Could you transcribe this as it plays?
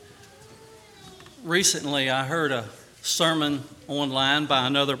Recently I heard a sermon online by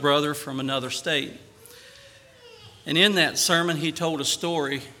another brother from another state. And in that sermon he told a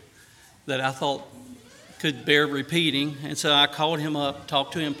story that I thought could bear repeating. And so I called him up,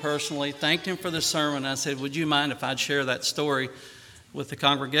 talked to him personally, thanked him for the sermon. I said, would you mind if I'd share that story with the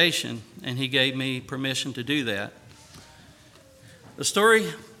congregation? And he gave me permission to do that. The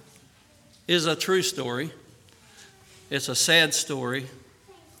story is a true story. It's a sad story.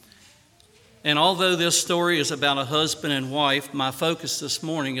 And although this story is about a husband and wife, my focus this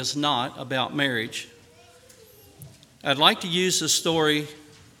morning is not about marriage. I'd like to use this story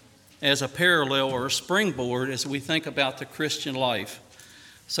as a parallel or a springboard as we think about the Christian life.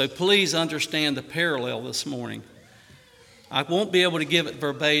 So please understand the parallel this morning. I won't be able to give it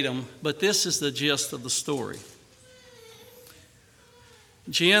verbatim, but this is the gist of the story.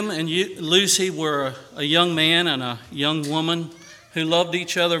 Jim and Lucy were a young man and a young woman who loved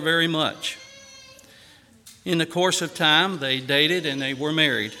each other very much. In the course of time, they dated and they were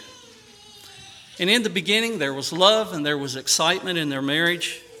married. And in the beginning, there was love and there was excitement in their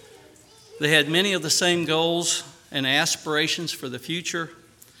marriage. They had many of the same goals and aspirations for the future.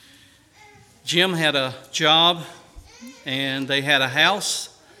 Jim had a job and they had a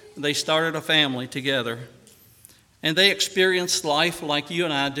house. They started a family together. And they experienced life like you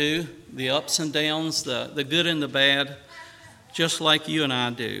and I do, the ups and downs, the good and the bad, just like you and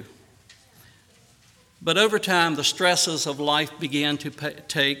I do. But over time, the stresses of life began to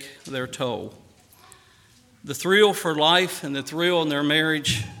take their toll. The thrill for life and the thrill in their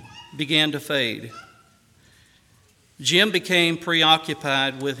marriage began to fade. Jim became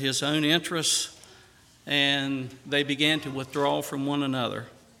preoccupied with his own interests, and they began to withdraw from one another.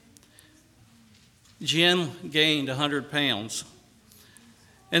 Jim gained 100 pounds,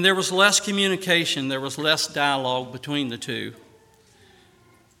 and there was less communication, there was less dialogue between the two.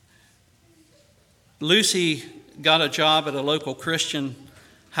 Lucy got a job at a local Christian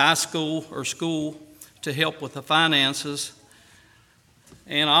high school or school to help with the finances.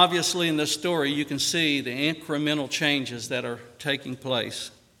 And obviously in this story, you can see the incremental changes that are taking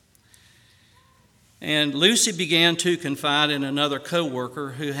place. And Lucy began to confide in another co-worker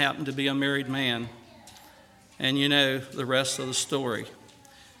who happened to be a married man. And you know the rest of the story.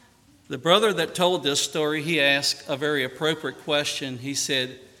 The brother that told this story, he asked a very appropriate question. He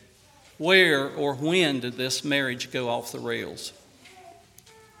said, where or when did this marriage go off the rails?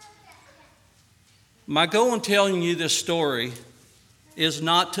 My goal in telling you this story is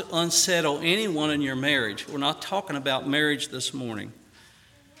not to unsettle anyone in your marriage. We're not talking about marriage this morning.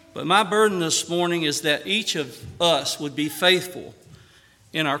 But my burden this morning is that each of us would be faithful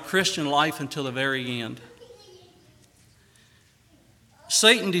in our Christian life until the very end.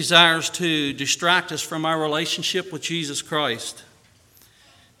 Satan desires to distract us from our relationship with Jesus Christ.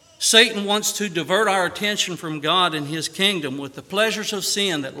 Satan wants to divert our attention from God and His kingdom with the pleasures of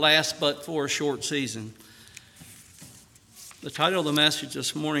sin that last but for a short season. The title of the message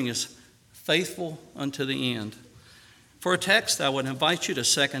this morning is Faithful Unto the End. For a text, I would invite you to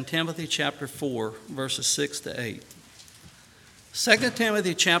 2 Timothy chapter 4, verses 6 to 8. 2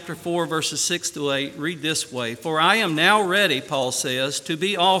 Timothy chapter 4, verses 6 to 8 read this way. For I am now ready, Paul says, to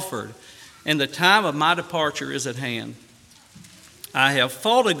be offered, and the time of my departure is at hand. I have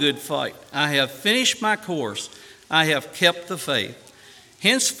fought a good fight. I have finished my course. I have kept the faith.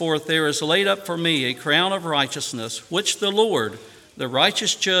 Henceforth there is laid up for me a crown of righteousness, which the Lord, the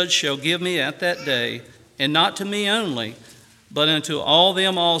righteous judge, shall give me at that day, and not to me only, but unto all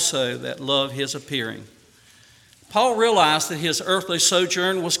them also that love His appearing. Paul realized that his earthly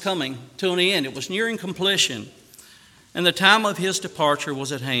sojourn was coming to an end. It was nearing completion, and the time of his departure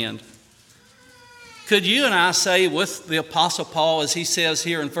was at hand. Could you and I say with the Apostle Paul, as he says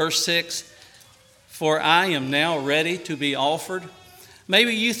here in verse 6, for I am now ready to be offered?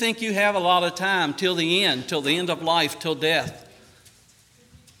 Maybe you think you have a lot of time till the end of life, till death.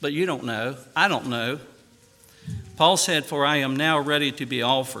 But you don't know. I don't know. Paul said, for I am now ready to be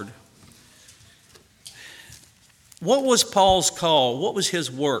offered. What was Paul's call? What was his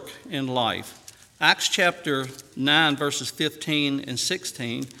work in life? Acts chapter 9, verses 15 and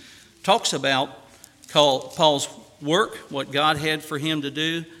 16 talks about Paul's work, what God had for him to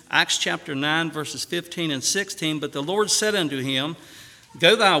do. Acts chapter 9, verses 15 and 16, but the Lord said unto him,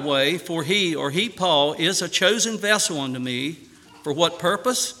 go thy way, for he, Paul, is a chosen vessel unto me. For what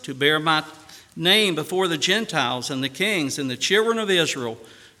purpose? To bear my name before the Gentiles and the kings and the children of Israel.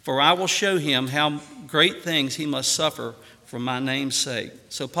 For I will show him how great things he must suffer for my name's sake.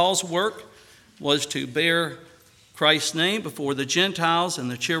 So Paul's work was to bear Christ's name before the Gentiles and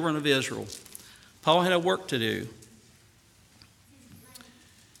the children of Israel. Paul had a work to do.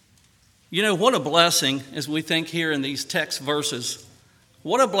 You know, what a blessing, as we think here in these text verses,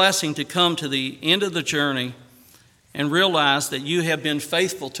 what a blessing to come to the end of the journey and realize that you have been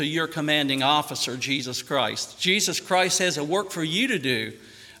faithful to your commanding officer, Jesus Christ. Jesus Christ has a work for you to do.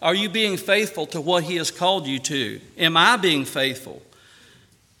 Are you being faithful to what he has called you to? Am I being faithful?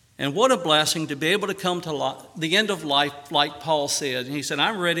 And what a blessing to be able to come to the end of life, like Paul said. He said,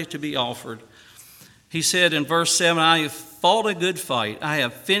 I'm ready to be offered. He said in verse 7, I have fought a good fight. I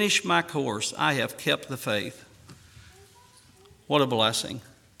have finished my course. I have kept the faith. What a blessing.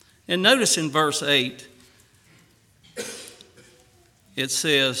 And notice in verse 8, it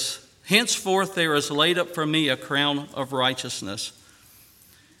says, henceforth there is laid up for me a crown of righteousness.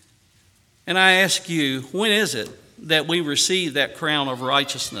 And I ask you, when is it that we receive that crown of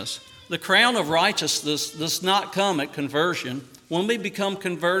righteousness? The crown of righteousness does not come at conversion. When we become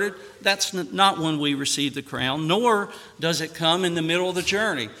converted, that's not when we receive the crown, nor does it come in the middle of the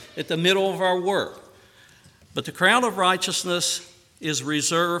journey, at the middle of our work. But the crown of righteousness is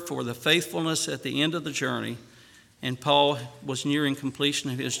reserved for the faithfulness at the end of the journey. And Paul was nearing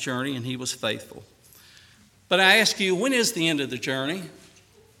completion of his journey, and he was faithful. But I ask you, when is the end of the journey?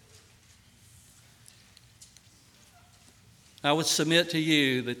 I would submit to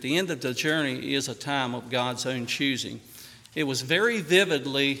you that the end of the journey is a time of God's own choosing. It was very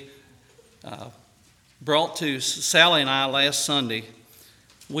vividly brought to Sally and I last Sunday.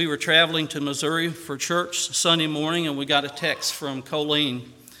 We were traveling to Missouri for church Sunday morning, and we got a text from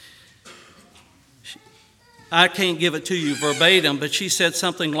Colleen. I can't give it to you verbatim, but she said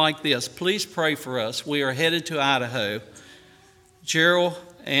something like this: please pray for us. We are headed to Idaho. Gerald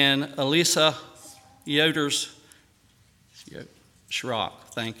and Elisa Schrock,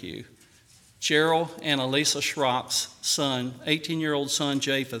 thank you. Gerald and Elisa Schrock's son, 18-year-old son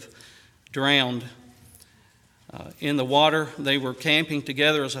Japheth, drowned in the water. They were camping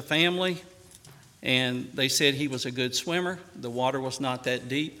together as a family, and they said he was a good swimmer. The water was not that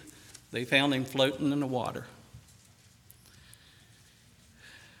deep. They found him floating in the water.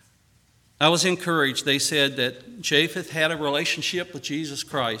 I was encouraged. They said that Japheth had a relationship with Jesus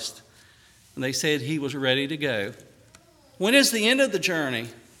Christ, and they said he was ready to go. When is the end of the journey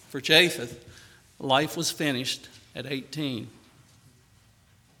for Japheth? Life was finished at 18.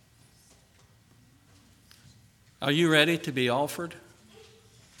 Are you ready to be offered?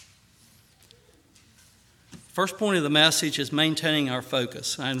 First point of the message is maintaining our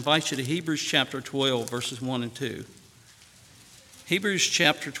focus. I invite you to Hebrews chapter 12, verses 1 and 2. Hebrews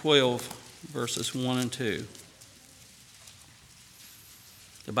chapter 12, verses 1 and 2.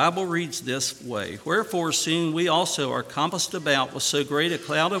 The Bible reads this way: wherefore, seeing we also are compassed about with so great a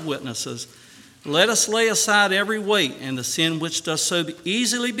cloud of witnesses, let us lay aside every weight and the sin which does so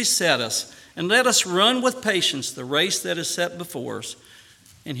easily beset us, and let us run with patience the race that is set before us.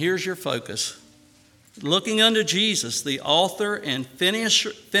 And here's your focus: looking unto Jesus, the author and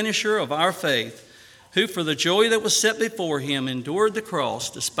finisher of our faith, who for the joy that was set before him endured the cross,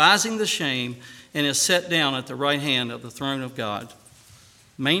 despising the shame, and is set down at the right hand of the throne of God.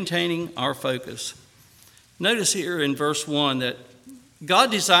 Maintaining our focus. Notice here in verse 1 that God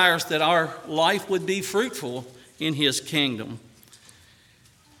desires that our life would be fruitful in his kingdom.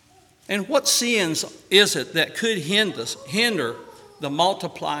 And what sins is it that could hinder the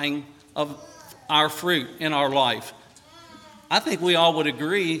multiplying of our fruit in our life? I think we all would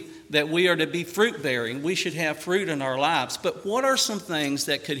agree that we are to be fruit-bearing. We should have fruit in our lives. But what are some things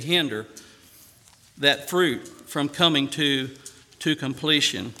that could hinder that fruit from coming to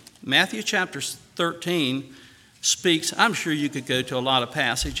completion? Matthew chapter 13 speaks. I'm sure you could go to a lot of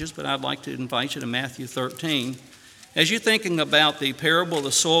passages, but I'd like to invite you to Matthew 13. As you're thinking about the parable of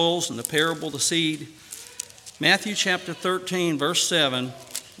the soils and the parable of the seed, Matthew chapter 13, verse 7,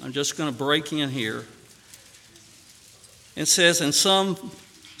 I'm just going to break in here. It says, and some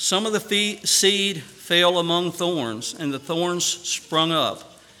of the seed fell among thorns, and the thorns sprung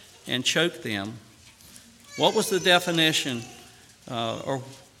up and choked them. What was the definition, or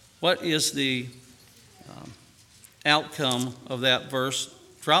what is the outcome of that verse?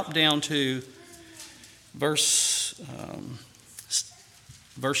 Drop down to verse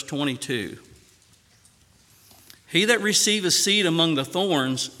 22. He that receiveth seed among the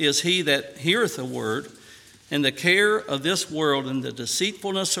thorns is he that heareth the word, and the care of this world and the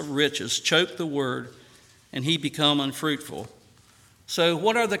deceitfulness of riches choke the word, and he become unfruitful. So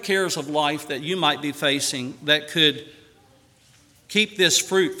what are the cares of life that you might be facing that could keep this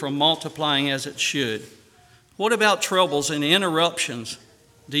fruit from multiplying as it should? What about troubles and interruptions?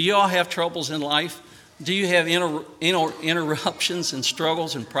 Do you all have troubles in life? Do you have interruptions and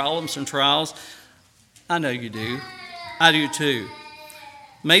struggles and problems and trials? I know you do. I do too.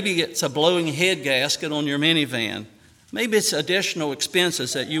 Maybe it's a blowing head gasket on your minivan. Maybe it's additional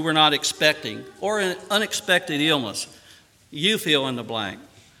expenses that you were not expecting, or an unexpected illness. You fill in the blank.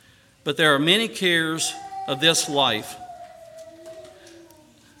 But there are many cares of this life.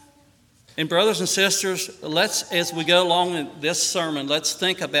 And brothers and sisters, as we go along in this sermon, let's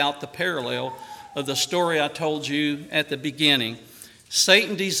think about the parallel of the story I told you at the beginning.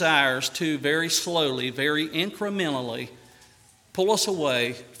 Satan desires to very slowly, very incrementally pull us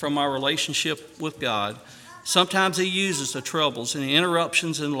away from our relationship with God. Sometimes he uses the troubles and the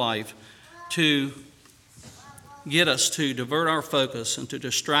interruptions in life to get us to divert our focus and to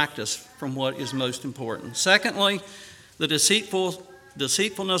distract us from what is most important. Secondly, the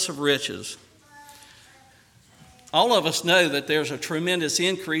deceitfulness of riches. All of us know that there's a tremendous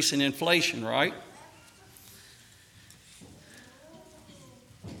increase in inflation, right?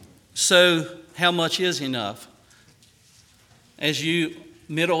 So how much is enough? As you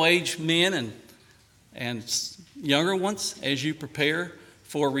middle-aged men and younger ones, as you prepare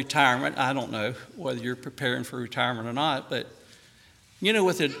for retirement, I don't know whether you're preparing for retirement or not, but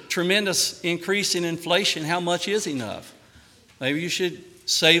with a tremendous increase in inflation, how much is enough? Maybe you should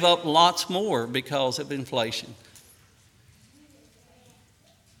save up lots more because of inflation.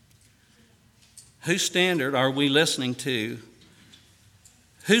 Whose standard are we listening to?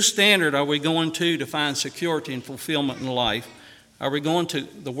 Whose standard are we going to find security and fulfillment in life? Are we going to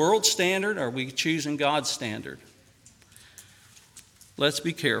the world's standard, or are we choosing God's standard? Let's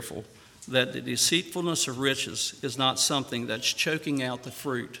be careful that the deceitfulness of riches is not something that's choking out the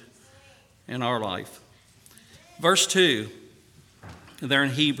fruit in our life. Verse 2, there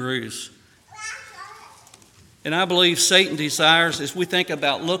in Hebrews. And I believe Satan desires, as we think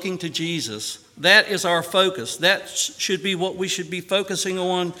about looking to Jesus, that is our focus. That should be what we should be focusing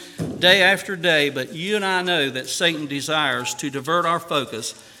on day after day. But you and I know that Satan desires to divert our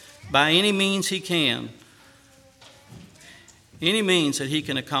focus by any means he can. Any means that he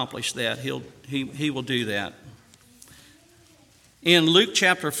can accomplish that, he will do that. In Luke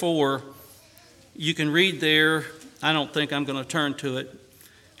chapter 4, you can read there, I don't think I'm going to turn to it.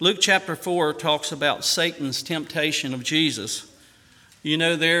 Luke chapter 4 talks about Satan's temptation of Jesus.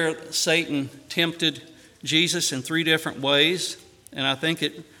 There Satan tempted Jesus in 3 different ways, and I think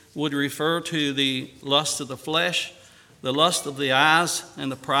it would refer to the lust of the flesh, the lust of the eyes,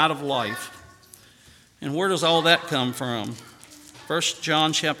 and the pride of life. And where does all that come from? 1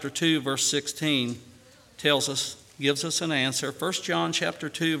 John chapter 2, verse 16 gives us an answer. 1 John chapter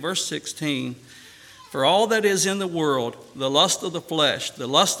 2, verse 16. For all that is in the world, the lust of the flesh, the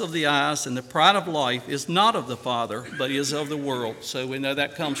lust of the eyes, and the pride of life is not of the Father, but is of the world. So we know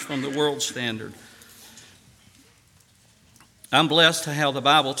that comes from the world standard. I'm blessed to how the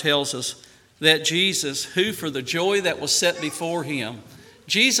Bible tells us that Jesus, who for the joy that was set before him,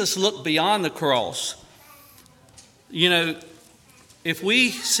 Jesus looked beyond the cross. If we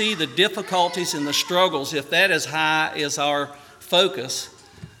see the difficulties and the struggles, if that is high as our focus,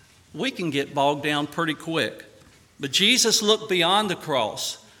 we can get bogged down pretty quick. But Jesus looked beyond the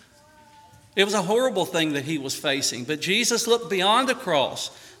cross. It was a horrible thing that he was facing, but Jesus looked beyond the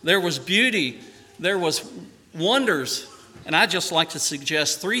cross. There was beauty, there was wonders, and I'd just like to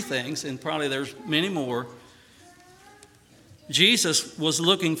suggest 3 things, and probably there's many more. Jesus was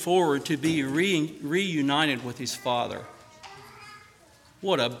looking forward to be reunited with his Father.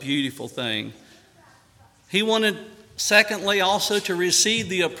 What a beautiful thing. He wanted, secondly, also to receive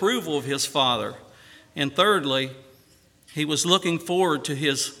the approval of his Father. And thirdly, he was looking forward to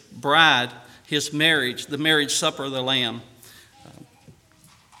his bride, his marriage, the marriage supper of the Lamb.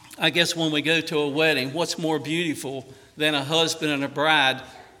 I guess when we go to a wedding, what's more beautiful than a husband and a bride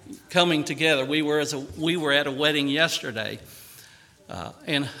coming together? We were at a wedding yesterday,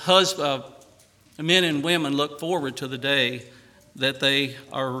 and men and women look forward to the day that they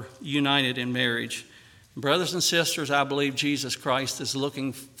are united in marriage. Brothers and sisters, I believe Jesus Christ is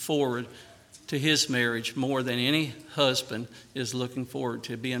looking forward to his marriage more than any husband is looking forward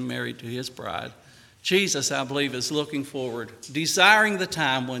to being married to his bride. Jesus, I believe, is looking forward, desiring the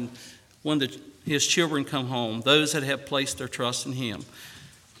time when his children come home, those that have placed their trust in him.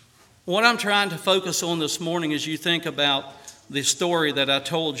 What I'm trying to focus on this morning as you think about the story that I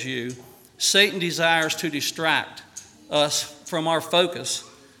told you, Satan desires to distract us from our focus,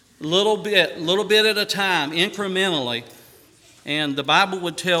 little bit at a time, incrementally. And the Bible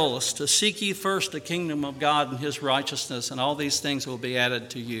would tell us to seek ye first the kingdom of God and his righteousness, and all these things will be added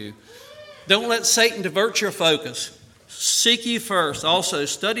to you. Don't let Satan divert your focus. Seek ye first. Also,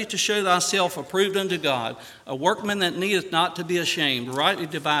 study to show thyself approved unto God, a workman that needeth not to be ashamed, rightly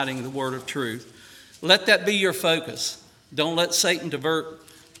dividing the word of truth. Let that be your focus. Don't let Satan divert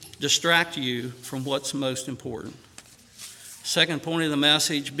distract you from what's most important. Second point of the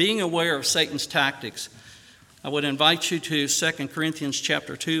message, being aware of Satan's tactics. I would invite you to 2 Corinthians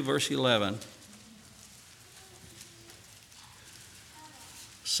chapter 2, verse 11.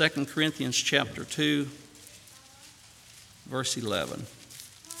 2 Corinthians chapter 2, verse 11.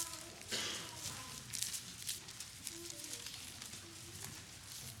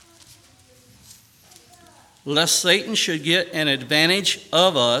 Lest Satan should get an advantage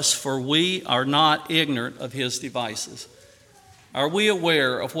of us, for we are not ignorant of his devices. Are we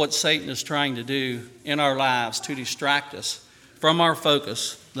aware of what Satan is trying to do in our lives to distract us from our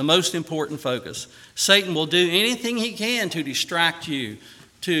focus, the most important focus? Satan will do anything he can to distract you,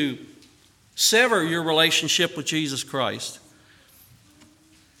 to sever your relationship with Jesus Christ.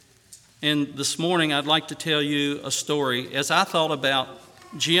 And this morning I'd like to tell you a story. As I thought about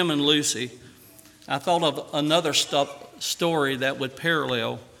Jim and Lucy, I thought of another story that would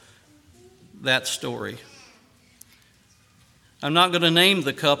parallel that story. I'm not going to name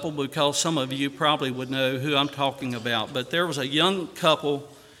the couple because some of you probably would know who I'm talking about, but there was a young couple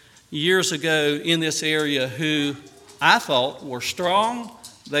years ago in this area who I thought were strong,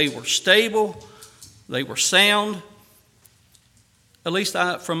 they were stable, they were sound. At least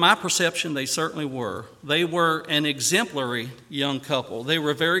from my perception, they certainly were. They were an exemplary young couple. They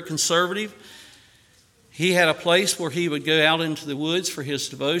were very conservative. He had a place where he would go out into the woods for his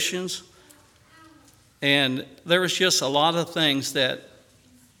devotions. And there was just a lot of things that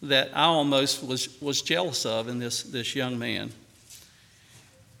I almost was jealous of in this young man.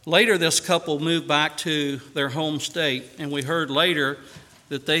 Later, this couple moved back to their home state, and we heard later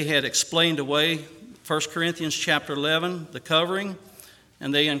that they had explained away 1 Corinthians chapter 11, the covering,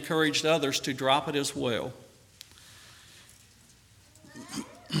 and they encouraged others to drop it as well.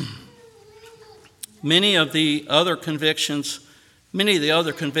 Many of the other convictions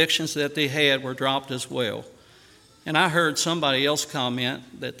that they had were dropped as well. And I heard somebody else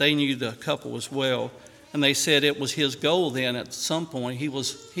comment that they knew the couple as well, and they said it was his goal then at some point.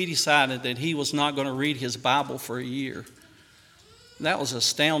 He decided that he was not going to read his Bible for a year. That was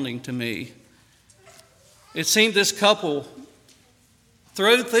astounding to me. It seemed this couple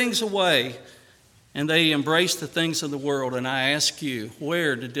threw things away and they embraced the things of the world. And I ask you,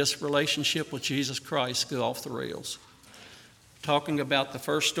 where did this relationship with Jesus Christ go off the rails? Talking about the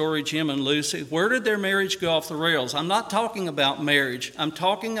first story, Jim and Lucy, where did their marriage go off the rails? I'm not talking about marriage. I'm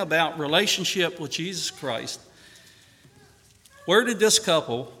talking about relationship with Jesus Christ. Where did this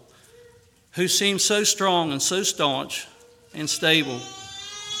couple, who seemed so strong and so staunch and stable,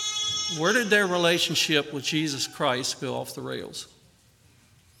 where did their relationship with Jesus Christ go off the rails?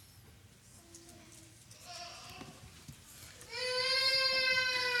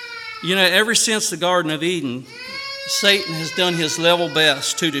 You know, ever since the Garden of Eden, Satan has done his level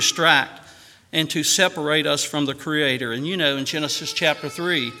best to distract and to separate us from the Creator. And you know, in Genesis chapter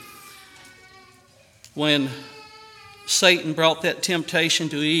 3, when Satan brought that temptation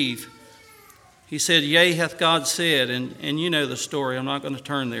to Eve, he said, "Yea, hath God said," and you know the story. I'm not going to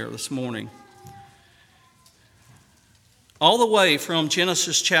turn there this morning. All the way from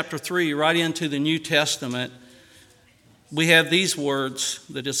Genesis chapter 3 right into the New Testament, we have these words.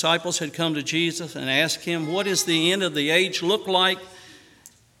 The disciples had come to Jesus and asked him, "What does the end of the age look like?"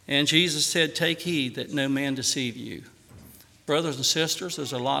 And Jesus said, "Take heed that no man deceive you." Brothers and sisters,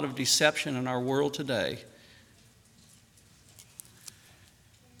 there's a lot of deception in our world today.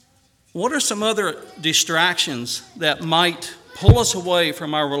 What are some other distractions that might pull us away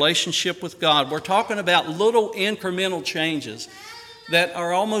from our relationship with God? We're talking about little incremental changes that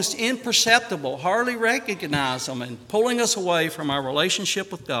are almost imperceptible, hardly recognize them, and pulling us away from our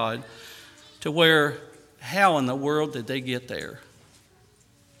relationship with God to where, how in the world did they get there?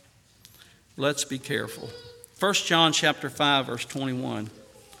 Let's be careful. 1 John chapter 5, verse 21.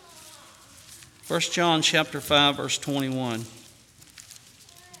 1 John chapter 5, verse 21.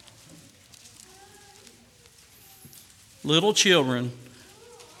 Little children,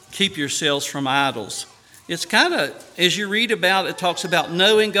 keep yourselves from idols. It's kind of, as you read about it, talks about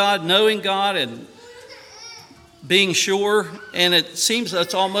knowing God and being sure. And it seems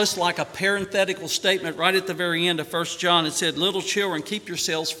that's almost like a parenthetical statement right at the very end of 1 John. It said, little children, keep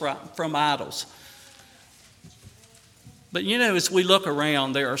yourselves from idols. But you know, as we look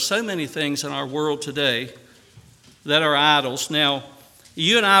around, there are so many things in our world today that are idols. Now,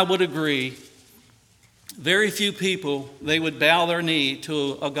 you and I would agree, very few people, they would bow their knee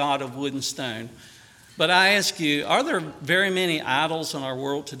to a god of wood and stone. But I ask you, are there very many idols in our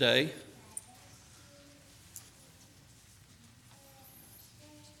world today?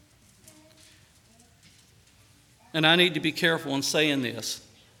 And I need to be careful in saying this.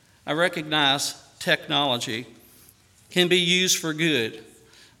 I recognize technology can be used for good.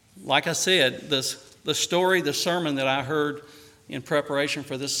 Like I said, the sermon that I heard in preparation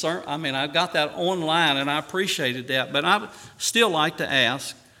for this sermon, I got that online and I appreciated that. But I still like to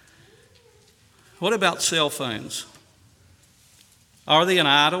ask, what about cell phones? Are they an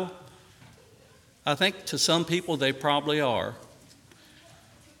idol? I think to some people they probably are.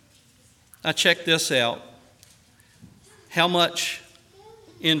 I checked this out. How much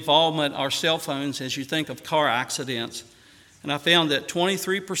involvement are cell phones as you think of car accidents? And I found that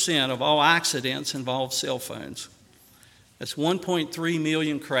 23% of all accidents involve cell phones. That's 1.3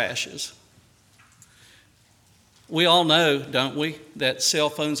 million crashes. We all know, don't we, that cell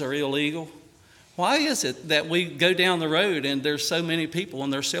phones are illegal? Why is it that we go down the road and there's so many people on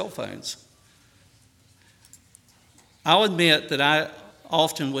their cell phones? I'll admit that I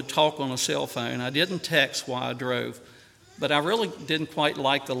often would talk on a cell phone. I didn't text while I drove, but I really didn't quite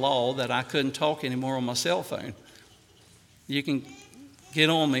like the law that I couldn't talk anymore on my cell phone. You can get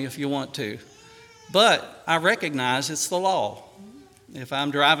on me if you want to. But I recognize it's the law. If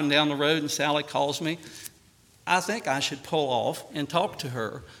I'm driving down the road and Sally calls me, I think I should pull off and talk to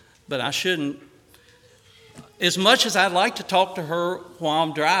her, but I shouldn't. As much as I'd like to talk to her while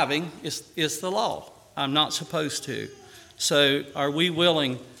I'm driving, it's the law. I'm not supposed to. So are we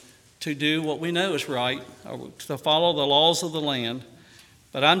willing to do what we know is right, or to follow the laws of the land?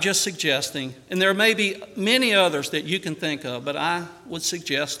 But I'm just suggesting, and there may be many others that you can think of, but I would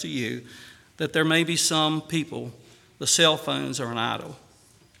suggest to you that there may be some people, the cell phones are an idol.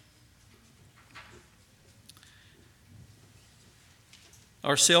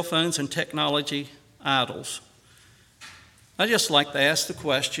 Are cell phones and technology idols? I just like to ask the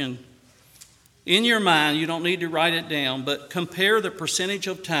question, in your mind, you don't need to write it down, but compare the percentage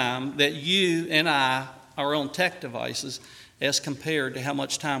of time that you and I are on tech devices as compared to how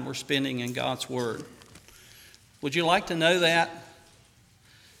much time we're spending in God's Word. Would you like to know that?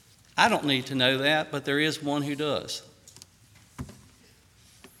 I don't need to know that, but there is one who does.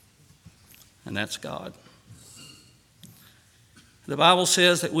 And that's God. The Bible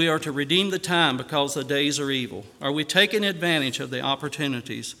says that we are to redeem the time because the days are evil. Are we taking advantage of the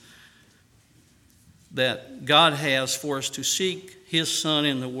opportunities that God has for us to seek His Son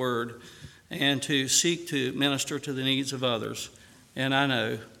in the Word and to seek to minister to the needs of others? And I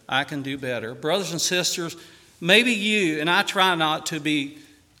know I can do better. Brothers and sisters, maybe you, and I try not to be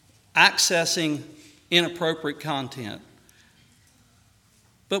accessing inappropriate content,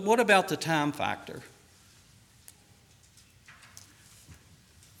 but what about the time factor?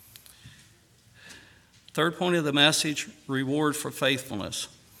 Third point of the message, reward for faithfulness.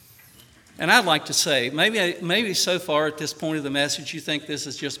 And I'd like to say, maybe so far at this point of the message, you think this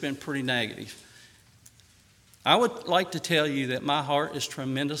has just been pretty negative. I would like to tell you that my heart is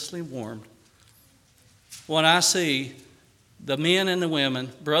tremendously warmed when I see the men and the women,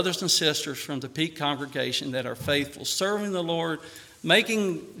 brothers and sisters from the Peak congregation that are faithful, serving the Lord,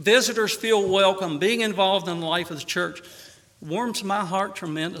 making visitors feel welcome, being involved in the life of the church, warms my heart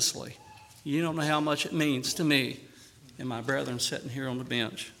tremendously. You don't know how much it means to me and my brethren sitting here on the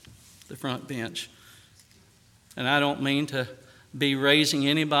bench, the front bench. And I don't mean to be raising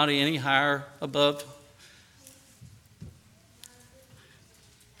anybody any higher above.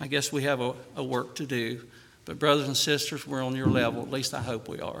 I guess we have a work to do. But brothers and sisters, we're on your level. At least I hope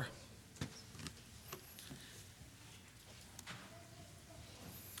we are.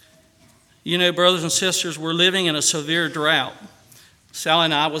 You know, brothers and sisters, we're living in a severe drought. Sally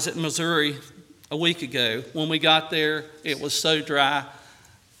and I was at Missouri a week ago. When we got there, it was so dry,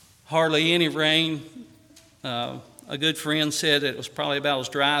 hardly any rain. A good friend said it was probably about as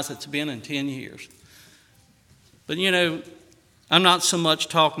dry as it's been in 10 years. But you know, I'm not so much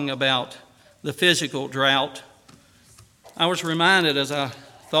talking about the physical drought. I was reminded as I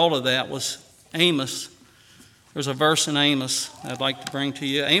thought of that was Amos. There's a verse in Amos I'd like to bring to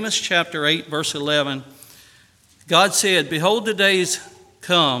you. Amos chapter 8, verse 11. God said, "Behold, the days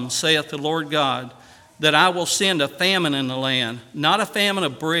come, saith the Lord God, that I will send a famine in the land, not a famine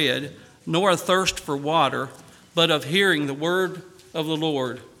of bread, nor a thirst for water, but of hearing the word of the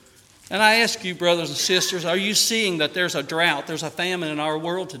Lord." And I ask you, brothers and sisters, are you seeing that there's a drought, there's a famine in our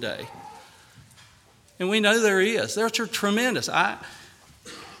world today? And we know there is. There's tremendous.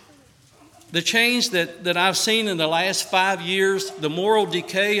 The change that I've seen in the last 5 years, the moral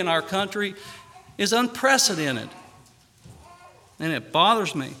decay in our country is unprecedented. And it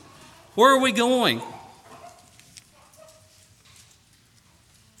bothers me. Where are we going?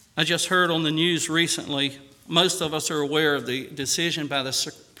 I just heard on the news recently, most of us are aware of the decision by the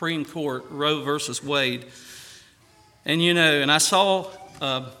Supreme Court, Roe versus Wade. And you know, and I saw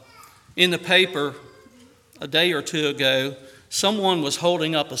In the paper a day or two ago, someone was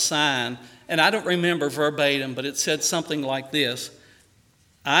holding up a sign, and I don't remember verbatim, but it said something like this: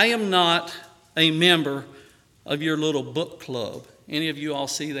 "I am not a member of your little book club." Any of you all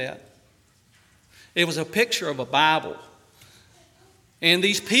see that? It was a picture of a Bible. And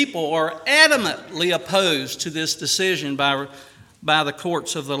these people are adamantly opposed to this decision by the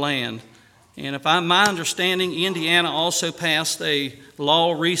courts of the land. And if my understanding, Indiana also passed a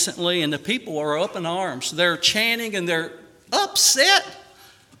law recently, and the people are up in arms. They're chanting and they're upset.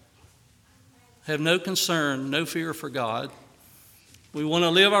 Have no concern, no fear for God. We want to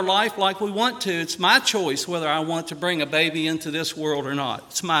live our life like we want to. It's my choice whether I want to bring a baby into this world or not.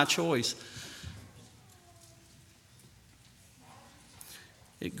 It's my choice.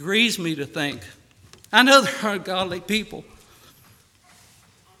 It grieves me to think. I know there are godly people.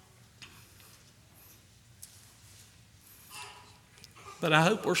 But I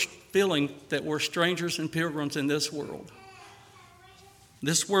hope we're feeling that we're strangers and pilgrims in this world.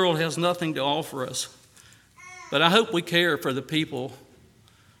 This world has nothing to offer us. But I hope we care for the people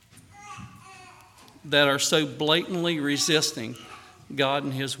that are so blatantly resisting God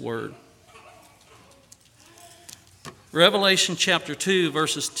and His Word. Revelation chapter 2,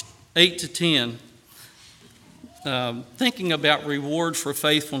 verses 8 to 10. Thinking about reward for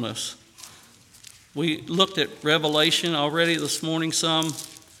faithfulness. We looked at Revelation already this morning some.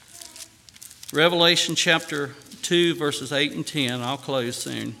 Revelation chapter 2, verses 8 and 10. I'll close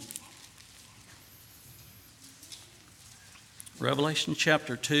soon. Revelation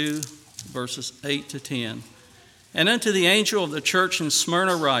chapter 2, verses 8 to 10. "And unto the angel of the church in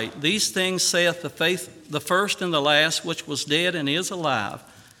Smyrna write, These things saith the first and the last, which was dead and is alive.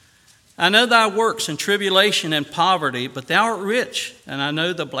 I know thy works and tribulation and poverty, but thou art rich, and I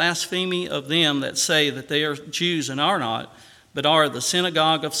know the blasphemy of them that say that they are Jews and are not, but are the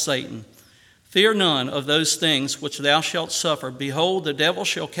synagogue of Satan. Fear none of those things which thou shalt suffer. Behold, the devil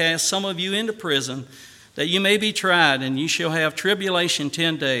shall cast some of you into prison, that you may be tried, and you shall have tribulation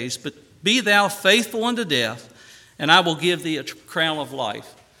 10 days. But be thou faithful unto death, and I will give thee a crown of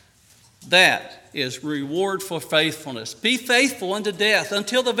life." That is reward for faithfulness. Be faithful unto death,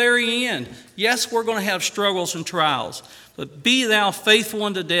 until the very end. Yes, we're going to have struggles and trials, but be thou faithful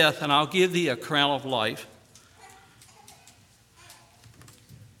unto death, and I'll give thee a crown of life.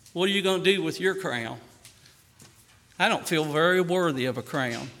 What are you going to do with your crown? I don't feel very worthy of a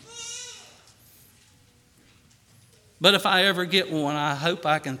crown. But if I ever get one, I hope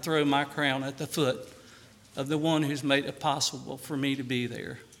I can throw my crown at the foot of the one who's made it possible for me to be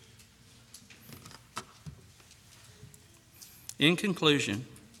there. In conclusion,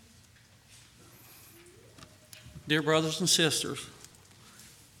 dear brothers and sisters,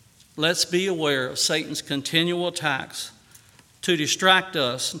 let's be aware of Satan's continual attacks to distract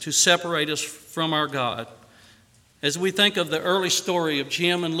us and to separate us from our God. As we think of the early story of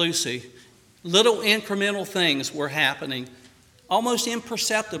Jim and Lucy, little incremental things were happening almost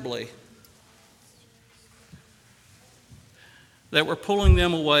imperceptibly that were pulling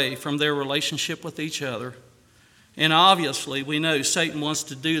them away from their relationship with each other. And obviously, we know Satan wants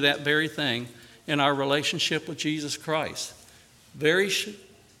to do that very thing in our relationship with Jesus Christ. Very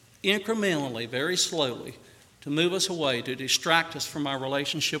incrementally, very slowly, to move us away, to distract us from our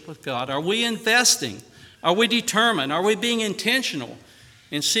relationship with God. Are we investing? Are we determined? Are we being intentional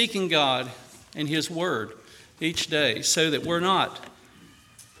in seeking God and His Word each day so that we're not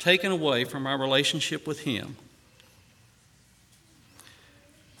taken away from our relationship with Him?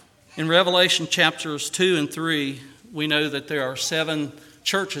 In Revelation chapters 2 and 3, we know that there are 7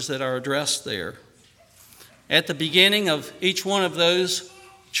 churches that are addressed there. At the beginning of each one of those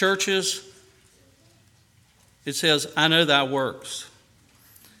churches, it says, "I know thy works."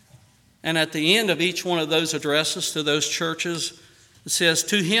 And at the end of each one of those addresses to those churches, it says,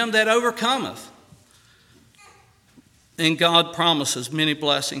 "To him that overcometh." And God promises many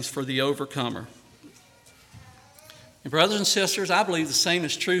blessings for the overcomer. And brothers and sisters, I believe the same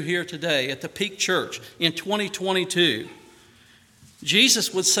is true here today at the Peak Church in 2022.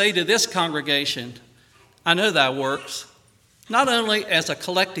 Jesus would say to this congregation, "I know thy works," not only as a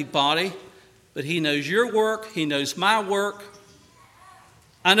collective body, but He knows your work, He knows my work.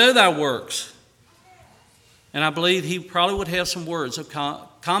 I know thy works. And I believe He probably would have some words of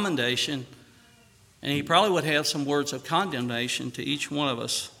commendation, and He probably would have some words of condemnation to each one of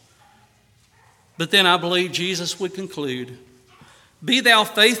us. But then I believe Jesus would conclude, "Be thou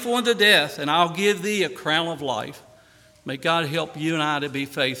faithful unto death, and I'll give thee a crown of life." May God help you and I to be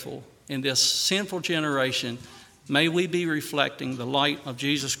faithful in this sinful generation. May we be reflecting the light of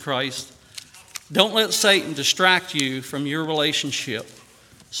Jesus Christ. Don't let Satan distract you from your relationship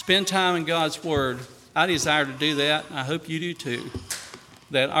spend time in God's Word. I desire to do that. I hope you do too,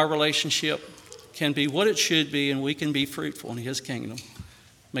 that our relationship can be what it should be and we can be fruitful in His kingdom.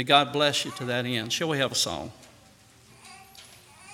 May God bless you to that end. Shall we have a song?